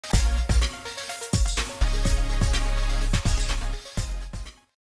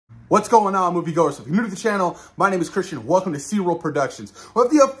What's going on, moviegoers? If you're new to the channel, my name is Christian. Welcome to SeaWorld Productions. We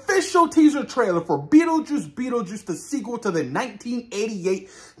have the official teaser trailer for Beetlejuice, the sequel to the 1988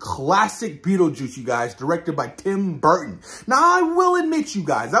 classic Beetlejuice, you guys, directed by Tim Burton. Now, I will admit, you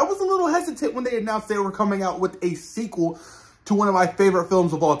guys, I was a little hesitant when they announced they were coming out with a sequel to one of my favorite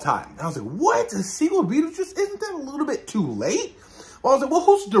films of all time. And I was like, what? A sequel to Beetlejuice? Isn't that a little bit too late? Well, I was like, well,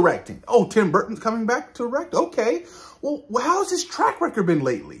 who's directing? Oh, Tim Burton's coming back to direct? Okay. Well, how's his track record been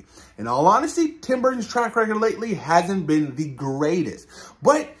lately? In all honesty, Tim Burton's track record lately hasn't been the greatest.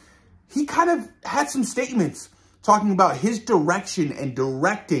 But he kind of had some statements talking about his direction and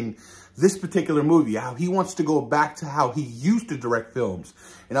directing this particular movie, how he wants to go back to how he used to direct films.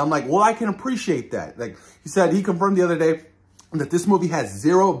 And I'm like, well, I can appreciate that. Like he said, he confirmed the other day that this movie has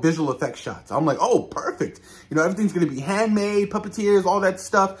 0 visual effects shots. I'm like, oh, perfect. You know, everything's going to be handmade, puppeteers, all that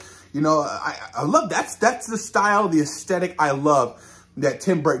stuff. You know, I love that's the style, the aesthetic I love that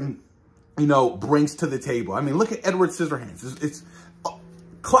Tim Burton, you know, brings to the table. I mean, look at Edward Scissorhands. It's a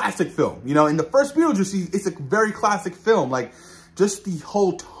classic film. You know, in the first Beetlejuice, it's a very classic film. Like, just the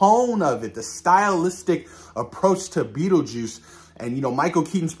whole tone of it, the stylistic approach to Beetlejuice. And, you know, Michael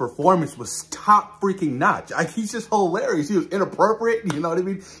Keaton's performance was top freaking notch. He's just hilarious. He was inappropriate. You know what I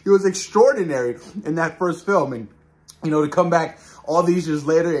mean? He was extraordinary in that first film. And, you know, to come back all these years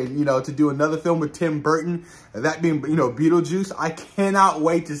later and, you know, to do another film with Tim Burton, that being, you know, Beetlejuice, I cannot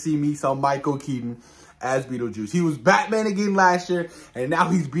wait to see me some Michael Keaton as Beetlejuice. He was Batman again last year, and now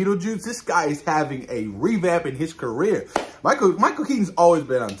he's Beetlejuice. This guy is having a revamp in his career. Michael Keaton's always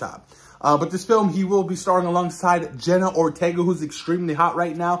been on top. But this film, he will be starring alongside Jenna Ortega, who's extremely hot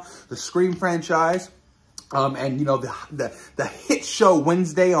right now, the Scream franchise, and, you know, the hit show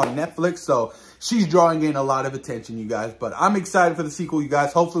Wednesday on Netflix. So she's drawing in a lot of attention, you guys. But I'm excited for the sequel, you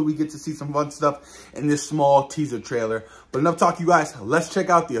guys. Hopefully we get to see some fun stuff in this small teaser trailer. But enough talk, you guys. Let's check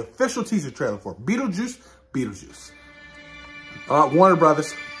out the official teaser trailer for Beetlejuice. Warner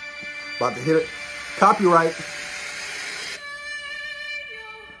Brothers, about to hit it. Copyright.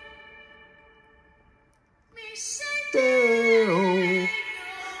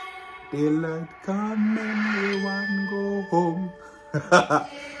 Daylight come and everyone go home.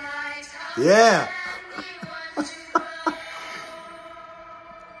 Yeah.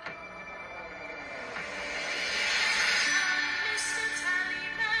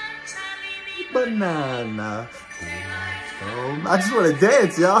 Banana. I just want to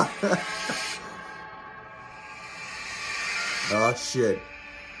dance, y'all. Oh, shit.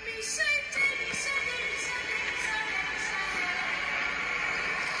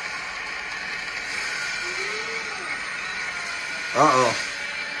 Uh-oh.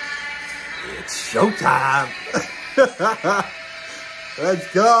 It's showtime.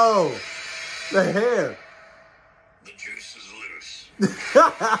 Let's go. The hair. The juice is loose.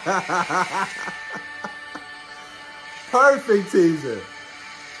 Perfect teaser.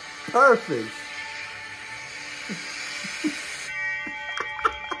 Perfect.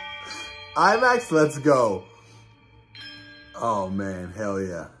 IMAX, let's go. Oh, man. Hell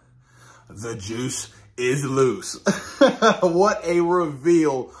yeah. The juice is loose. What a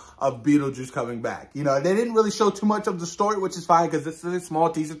reveal of Beetlejuice coming back. You know, they didn't really show too much of the story, which is fine because this is a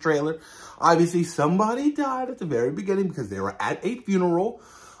small teaser trailer. Obviously, somebody died at the very beginning because they were at a funeral.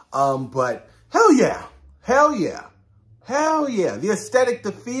 But hell yeah. Hell yeah. Hell yeah. The aesthetic,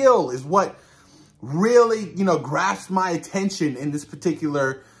 the feel is what really, you know, grasped my attention in this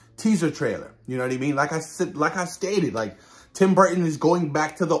particular teaser trailer. You know what I mean? Like I stated, like, Tim Burton is going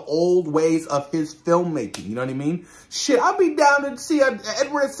back to the old ways of his filmmaking. You know what I mean? Shit, I'll be down to see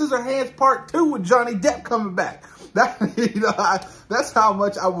Edward Scissorhands Part 2 with Johnny Depp coming back. That, you know, that's how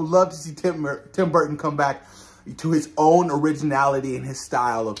much I would love to see Tim Burton come back to his own originality and his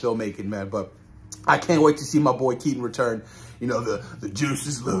style of filmmaking, man. But I can't wait to see my boy Keaton return. You know, the juice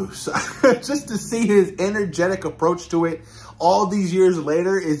is loose. Just to see his energetic approach to it all these years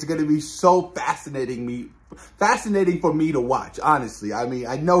later is going to be so fascinating for me to watch, honestly. I mean,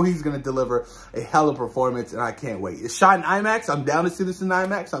 I know he's going to deliver a hell of a performance, and I can't wait. It's shot in IMAX. I'm down to see this in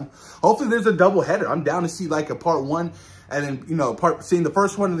IMAX. Hopefully there's a double header. I'm down to see like a part 1 and then, you know, seeing the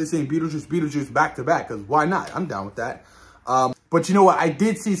first one and then seeing Beetlejuice back to back, because why not? I'm down with that. But you know what? I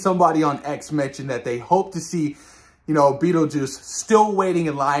did see somebody on X mention that they hope to see, you know, Beetlejuice still waiting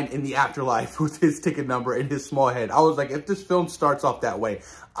in line in the afterlife with his ticket number and his small head. I was like, if this film starts off that way,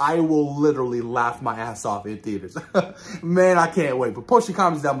 I will literally laugh my ass off in theaters. Man, I can't wait. But post your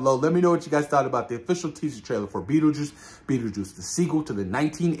comments down below. Let me know what you guys thought about the official teaser trailer for Beetlejuice, the sequel to the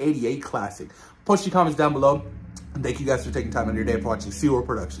 1988 classic. Post your comments down below. And thank you guys for taking time out of your day for watching SeaWorld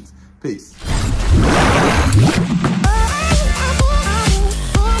Productions. Peace.